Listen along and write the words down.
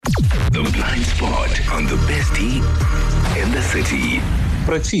Blind Spot on the bestie in the city.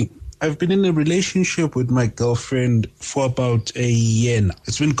 Prati, I've been in a relationship with my girlfriend for about a year now.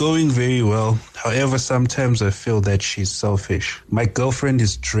 It's been going very well. However, sometimes I feel that she's selfish. My girlfriend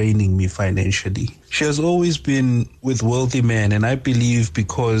is draining me financially. She has always been with wealthy men, and I believe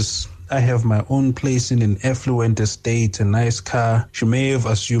because I have my own place in an affluent estate, a nice car, she may have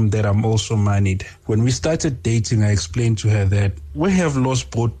assumed that I'm also moneyed. When we started dating, I explained to her that we have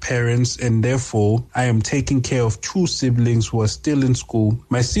lost both parents, and therefore I am taking care of two siblings who are still in school.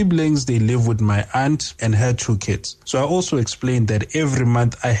 My siblings, they live with my aunt and her two kids. So I also explained that every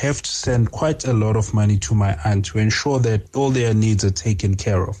month I have to send quite a lot of money to my aunt to ensure that all their needs are taken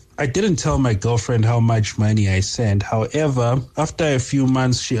care of. I didn't tell my girlfriend how much money I send. However, after a few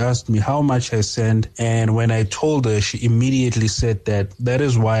months, she asked me how much I send. And when I told her, she immediately said that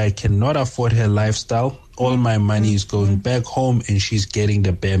is why I cannot afford her lifestyle. All my money is going back home and she's getting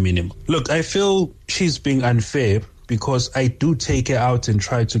the bare minimum. Look, I feel she's being unfair because I do take her out and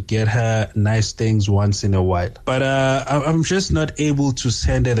try to get her nice things once in a while. But I'm just not able to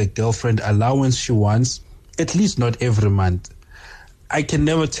send her the girlfriend allowance she wants, at least not every month. I can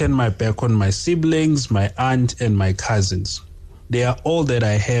never turn my back on my siblings, my aunt, and my cousins. They are all that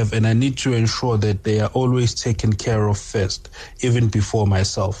I have, and I need to ensure that they are always taken care of first, even before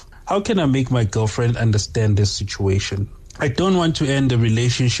myself. How can I make my girlfriend understand this situation? I don't want to end the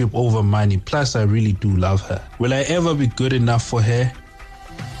relationship over money, plus I really do love her. Will I ever be good enough for her?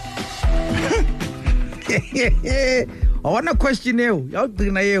 I want to question you.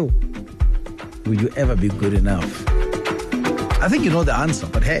 Will you ever be good enough? I think you know the answer,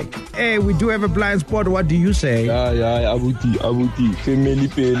 but hey, we do have a blind spot. What do you say? Yeah, abuti, family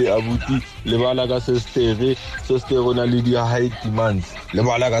pele, abuti, lebala ka sestere na le di high demands.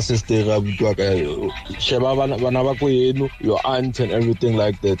 Lebala ka sestere abuti wa ka sheba bana ba ko yeno, your aunt and everything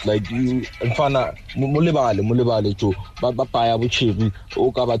like that. Like you mfana mo lebale tjo ba paya bochiri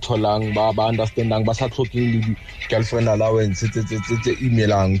o ka ba tholang ba understandang ba sa talking le di girlfriend allowance tse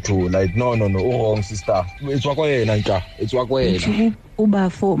emailang to like no o wrong sister. It's wa ko yena nka, it's wa ko yena.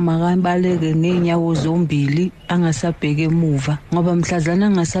 Ubafo makambaleke ngenyawo zombili angasabheke emuva ngoba mhlazana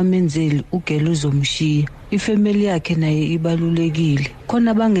angasamenzeli ugela uzomshiya. Ifamily yakhe naye ibalulekile.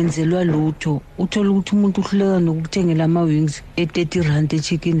 Khona bangenzelwa lutho. Uthola ukuthi umuntu uhluleka nokuthengela ama-wings e-30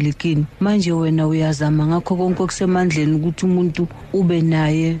 echicken licken. Manje wena uyazama ngakho konke okusemandleni ukuthi umuntu ube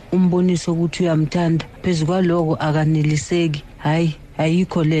naye umboniso ukuthi uyamthanda. Phezukwaloko akaneliseki. Hayi,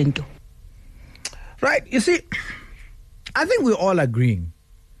 ayikho lento. Right, you see, I think we're all agreeing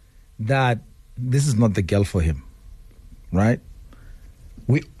that this is not the girl for him, right?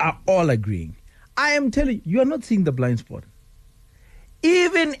 We are all agreeing. I am telling you, you are not seeing the blind spot.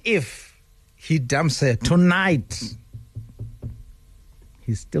 Even if he dumps her tonight,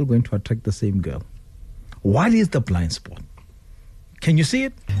 he's still going to attract the same girl. What is the blind spot? Can you see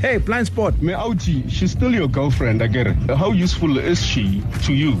it? Hey, blind spot. Me outie, she's still your girlfriend, I get it. How useful is she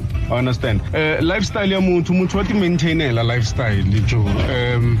to you? I understand. Lifestyle ya motho wa ti maintainela lifestyle jo.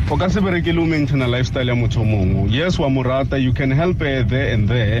 O ka se berekele maintain a lifestyle ya motho mongwe. Yes, wa morata, you can help her there and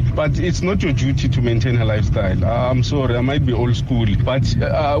there, but it's not your duty to maintain her lifestyle. I'm sorry, I might be old school, but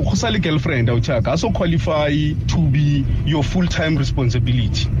go sa le girlfriend a uchaka so qualify to be your full-time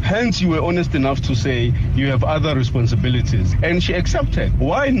responsibility. Hence, you were honest enough to say you have other responsibilities, and she accepted.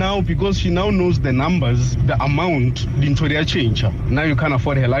 Why now? Because she now knows the numbers, the amount, the interior change. Now you can't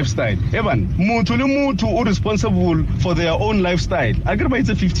afford her lifestyle. Evan, mutu le mutu are responsible for their own lifestyle. I agree, it's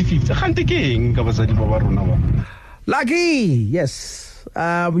a 50-50. Lucky, yes.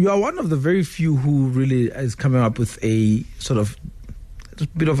 You are one of the very few who really is coming up with a sort of a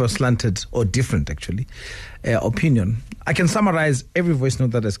bit of a slanted or different, actually, opinion. I can summarize every voice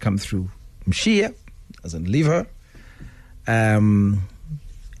note that has come through. Mshia, doesn't leave her. And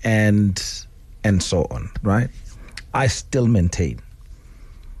so on, right? I still maintain,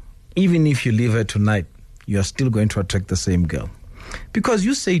 even if you leave her tonight, you are still going to attract the same girl. Because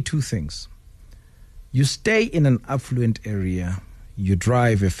you say two things. You stay in an affluent area, you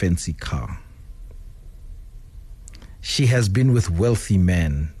drive a fancy car. She has been with wealthy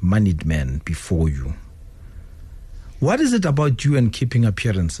men, moneyed men before you. What is it about you and keeping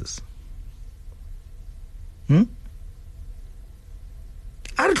appearances?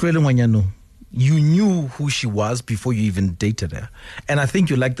 You knew who she was before you even dated her. And I think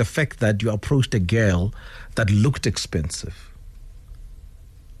you like the fact that you approached a girl that looked expensive.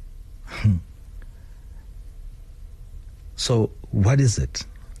 So what is it?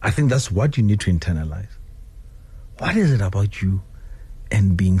 I think that's what you need to internalize. What is it about you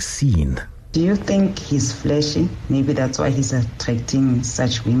and being seen Do you think he's flashy? Maybe that's why he's attracting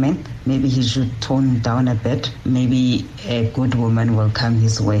such women. Maybe he should tone down a bit. Maybe a good woman will come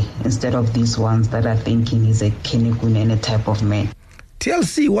his way instead of these ones that are thinking he's a Kinikunene type of man.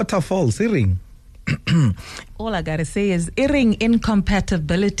 TLC Waterfalls, Iring. All I gotta say is Iring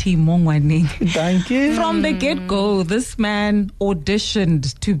incompatibility Mongwani. Thank you. From the get-go, this man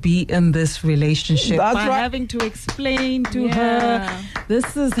auditioned to be in this relationship. That's by right. having to explain to her,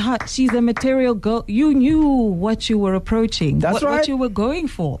 this is how she's a material girl. You knew what you were approaching. That's right. What you were going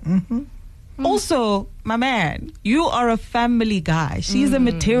for. Mm-hmm. Also, my man, you are a family guy. She's a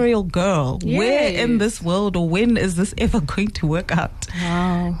material girl. Yes. Where in this world or when is this ever going to work out?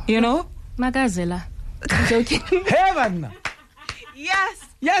 Wow. You know? Magazela. I'm joking. Heaven. Yes.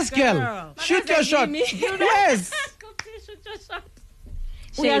 Yes, girl. Shoot your shot. Yes.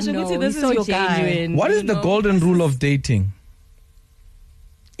 This is your guy. What is the golden rule of dating?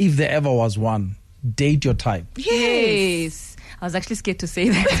 If there ever was one, date your type. Yes. I was actually scared to say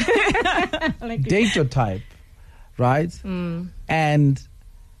that. Date your type, right? And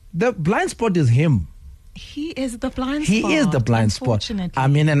the blind spot is him. He is the blind spot. He is the blind spot. Unfortunately.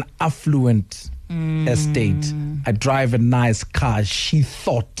 I'm in an affluent estate. I drive a nice car. She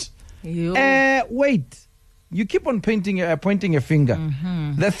thought. Wait. You keep on pointing a finger.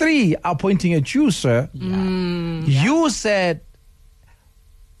 The three are pointing at you, sir. You said,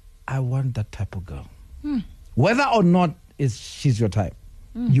 I want that type of girl. Whether or not she's your type,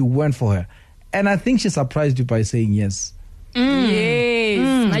 you went for her. And I think she surprised you by saying yes.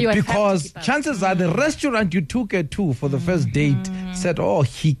 Yes. Now you are Because chances are the restaurant you took her to for the first date said, oh,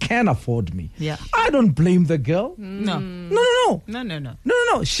 he can afford me. Yeah. I don't blame the girl. No. No.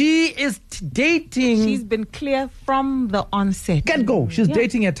 She is dating. She's been clear from the onset. Can't go. She's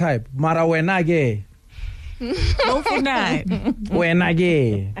dating a type. Mara wenage. Go for nine.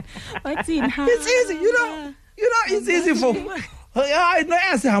 Wenage. What's in her? It's easy, you know, it's easy for. I know.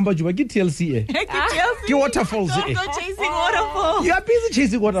 I say hamba juba. Get TLC. Get waterfalls. Don't go chasing waterfalls. You are busy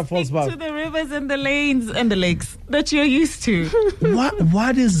chasing waterfalls, Stick to the rivers and the lanes and the lakes that you're used to.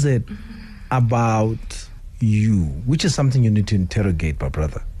 What is it about you, which is something you need to interrogate, my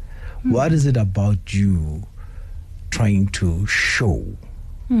brother? What is it about you trying to show,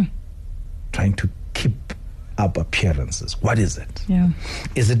 trying to keep up appearances? What is it? Yeah.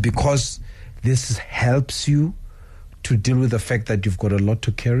 Is it because this helps you to deal with the fact that you've got a lot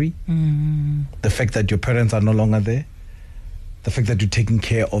to carry? The fact that your parents are no longer there? The fact that you're taking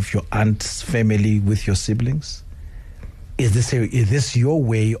care of your aunt's family with your siblings? Is this your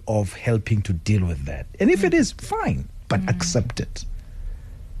way of helping to deal with that? And if it is, fine, but accept it.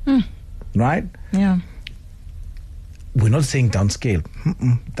 Right? Yeah. We're not saying downscale.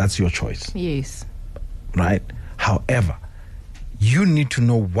 That's your choice. Yes. Right? However, you need to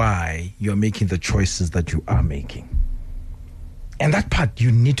know why you're making the choices that you are making. And that part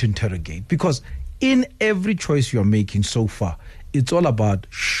you need to interrogate, because in every choice you're making so far, it's all about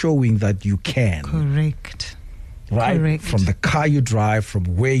showing that you can. Correct. Right? Correct. From the car you drive, from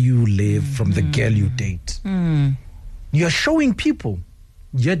where you live, from the girl you date. You're showing people,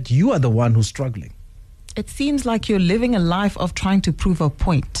 yet you are the one who's struggling. It seems like you're living a life of trying to prove a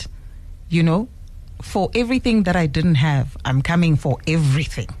point. You know, for everything that I didn't have, I'm coming for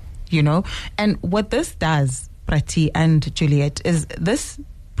everything, you know. And what this does, Prati and Juliet, is this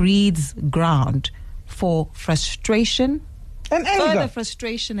breeds ground for frustration and anger. Further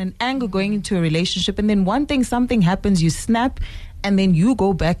frustration and anger going into a relationship. And then something happens, you snap, and then you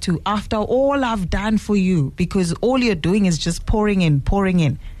go back to, after all I've done for you, because all you're doing is just pouring in.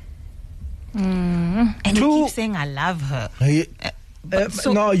 And you keep saying, I love her.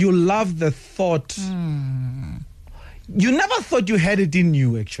 No, you love the thought. You never thought you had it in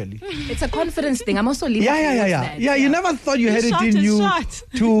you, actually. It's a confidence thing. I'm also leaning Yeah, you never thought you had it in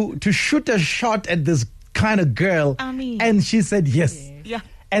you to shoot a shot at this kind of girl. I mean, and she said yes. Yeah.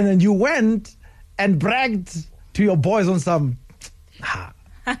 And then you went and bragged to your boys on some...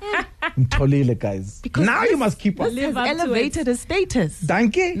 Mtolile, guys. Because now you must keep up. Live elevated his status.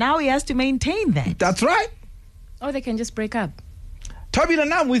 Danke. Now he has to maintain that. That's right. Or they can just break up. Toby,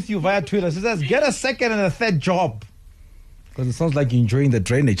 and I'm with you via Twitter. She says, get a second and a third job. Because it sounds like you're enjoying the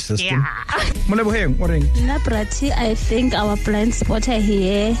drainage system. Naprati, I think our blind spotter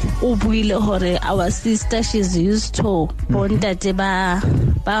here, our sister, she's used to bondate ba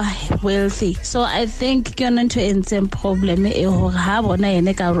wealthy. So I think you're not to end some problem. Ha bona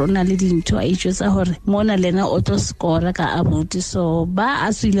ene ka rona le dintho a itjwetsa hore mona lena auto score ka abuti. So ba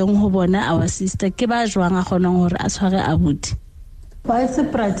aswileng ho bona our sister ke ba jwang a kgonang hore a tshware abuti.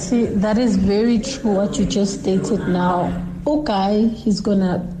 Prati, that is very true what you just stated now. Okay, he's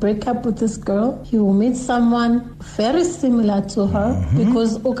gonna break up with this girl. He will meet someone very similar to her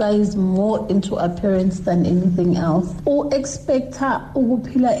because Okay is more into appearance than anything else. Or expect her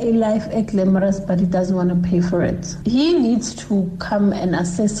ukupila a life glamorous, but he doesn't want to pay for it. He needs to come and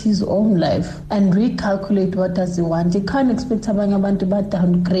assess his own life and recalculate what does he want. He can't expect abanye abantu ba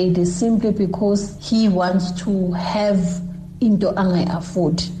downgrade simply because he wants to have into angai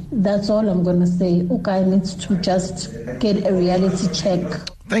afford. That's all I'm going to say. Okay needs to just get a reality check.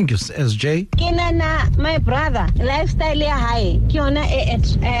 Thank you, SJ. Kinana, my brother, lifestyle high. Kiona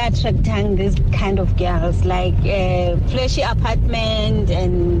attracting this kind of girls like flashy apartment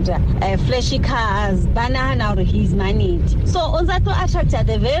and flashy cars. Banana he's managed. So on that to attract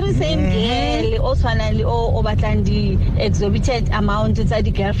the very same girl. Also, finally, obatlandi exorbitant amount inside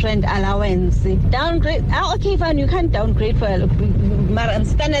the girlfriend allowance. Downgrade. Okay, fine. You can't downgrade for. Mara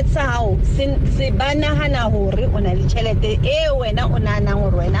standard sao. Sin banana hore ona lichelete. Wena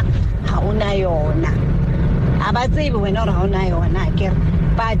onana wena hauna yona abatsebi wena re hauna yona ke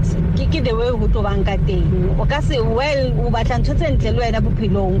but ke the way go to banka teng o ka se well o batla ntse ntle le wena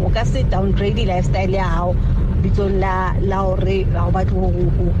bophelong o ka se downgrade lifestyle ya hao bitso la hore ga ba tlo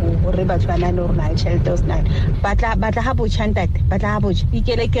re batho bana le rona tšhelete o sna batla ha botšhantate batla ha botš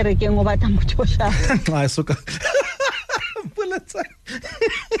ikele kerekeng o batla motho sha I soka bulletsa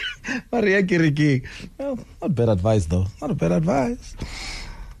Maria kerekeng. Well, not bad advice though, not a bad advice.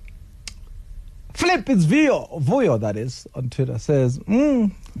 Flip, it's Voyo that is, on Twitter, says, you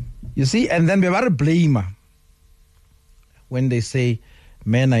see, and then we are a blamer when they say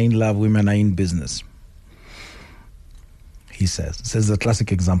men are in love, women are in business. He says a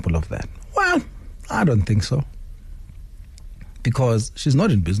classic example of that. Well, I don't think so. Because she's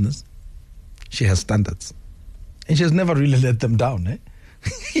not in business. She has standards. And she has never really let them down,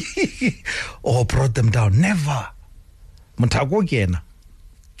 or brought them down. Never. Mutago Gena.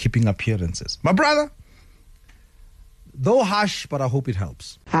 Keeping appearances. My brother, though harsh, but I hope it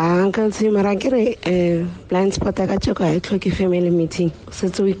helps. Uncle Simaragere, blind spot I got a clocky family meeting.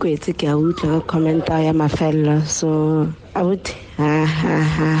 So we quit to get comment I am a fellow. So I would,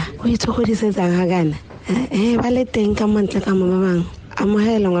 we took what he says again. Valet think I'm on to come I'm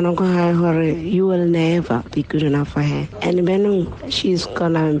long her, you will never be good enough for her. And when she's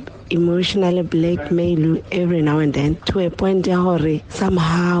gonna emotionally blackmail you every now and then to a point where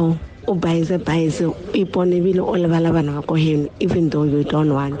somehow even though you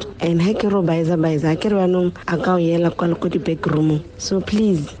don't want. And so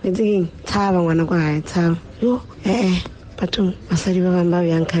please,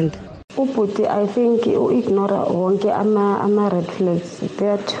 Uputi, I think you ignore wonke ama red flags.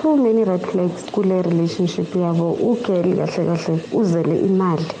 There are too many red flags kule relationship yabo. Ukeli kahle uzele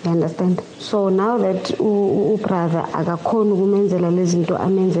imali, you understand? So now that brother akakhona ukumenzela lezinto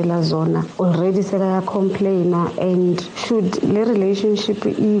amenzela zona, already seka complainer, and should le relationship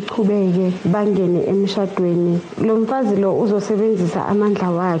iqhubeke bangene emshadweni, lo mfazi lo uzosebenzisa amandla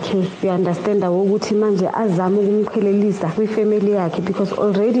wakhe, you understand, ukuthi manje azama ukumqhelelisa kwi family yakhe, because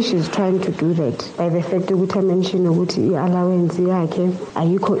already she's trying to do that by the fact ukuthi I mention ukuthi allowance yakhe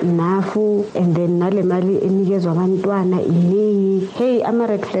ayikho enough, and then nale mali enikezwa abantwana iningi. Hey, ama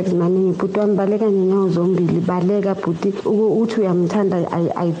red flags maningi, but baleka ngenyawo zombili, baleka bhuti uthi uyamthanda,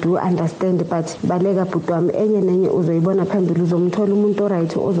 I do understand, but baleka bhuti wami, enye nenye uzoyibona phambili, uzomthola umuntu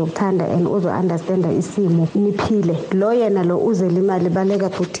oright ozokuthanda and ozo understand isimo niphile. Lo yena lo uzele imali, baleka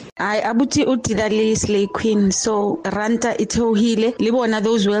bhuti. I abuti utidali slay queen, so ranta itohile libona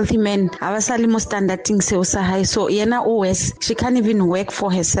those wealthy men abasali mo standarding se high, so yena always she can't even work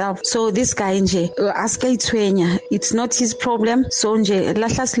for herself. So this guy nje ask itwenya, it's not his problem, so nje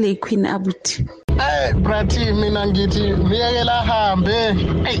lahla slay queen abuti. Brati mina ngithi miyekela hambe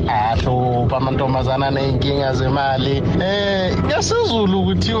ahlupha amantombazana nenkinga zemali. Ngesizulu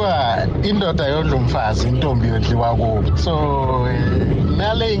kuthiwa indoda yodla umfazi intombi yodliwa kubo. So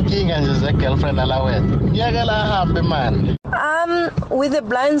nale inkinga nje ze girlfriend allowance miyekela hambe man. With the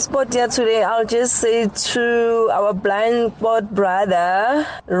blind spot here today, I'll just say to our blind spot brother,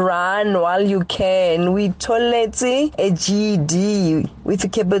 run while you can. We tolerate a GD with a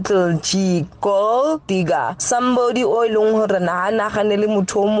capital G, gold digger. Somebody oilung horana hanele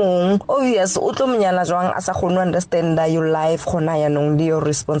mutomung. Obvious, utomnyana jwang asa khonu understand that your life khona yanong your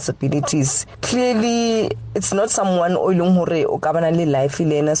responsibilities. Clearly, it's not someone oilung hore o kabana le life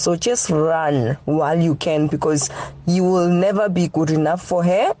ilena. So just run while you can, because you will never be good enough for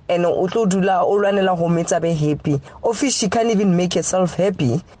her, and utlodula olwanela hometsa be happy. Office she can't even make herself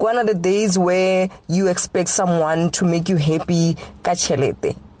happy. One of the days where you expect someone to make you happy,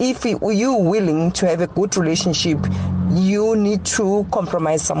 kachelete. If you're willing to have a good relationship, you need to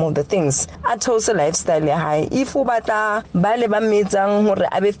compromise some of the things. At also lifestyle high. If ubata bale ba metsang hore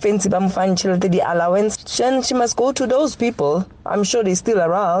abe fancy ba mfang tjhelete di allowance, then she must go to those people. I'm sure they're still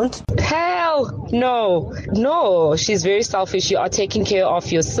around. Hell no, she's very selfish. You are taking care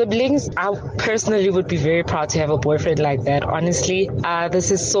of your siblings. I personally would be very proud to have a boyfriend like that, honestly.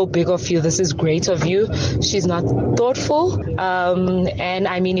 This is so big of you. This is great of you. She's not thoughtful, and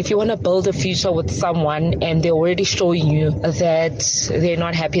I mean, if you want to build a future with someone and they're already showing you that they're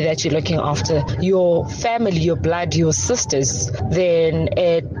not happy that you're looking after your family, your blood, your sisters, then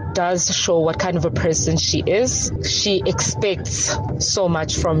it does show what kind of a person she is. She expects so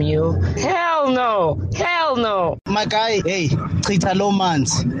much from you. Hell no. My guy, hey, treat her low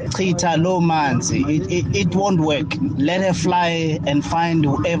man's. It won't work. Let her fly and find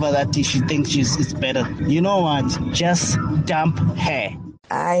whoever that she thinks is better. You know what? Just dump her.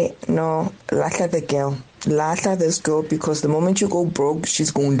 I know, Latla the girl. Latla this girl, because the moment you go broke,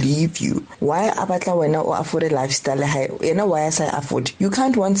 she's going to leave you. Why abatla wena or afford a lifestyle high? Why I say afford? You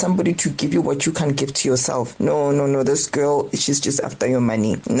can't want somebody to give you what you can't give to yourself. No. This girl, she's just after your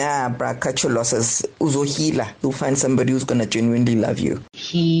money. Nah, bruh, cut your losses. Uzohila. You'll find somebody who's going to genuinely love you.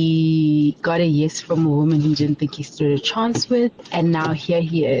 He got a yes from a woman he didn't think he stood a chance with, and now here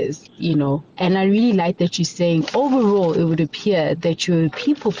he is, you know. And I really like that you're saying overall it would appear that you're a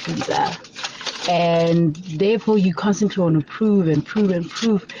people pleaser, and therefore you constantly want to prove. Baba,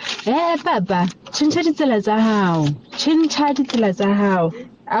 chincha ditela tsa hao.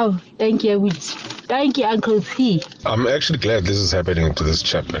 Oh, thank you, Uncle P. I'm actually glad this is happening to this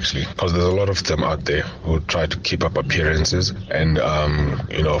chap, actually, because there's a lot of them out there who try to keep up appearances and,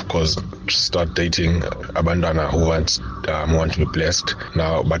 of course, start dating abandana who want to be blessed.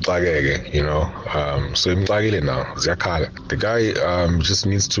 Now, but so now, the guy just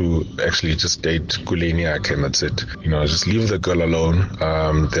needs to actually just date Kuleniak, and that's it. Just leave the girl alone.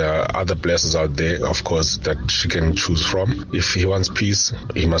 There are other blessings out there, of course, that she can choose from. If he wants peace,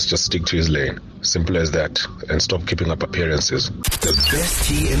 he must just stick to his lane. Simple as that, and stop keeping up appearances. The best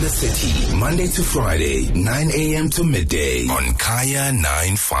tea in the city, Monday to Friday, 9 a.m. to midday on Kaya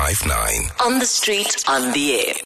 959. On the street, on the air.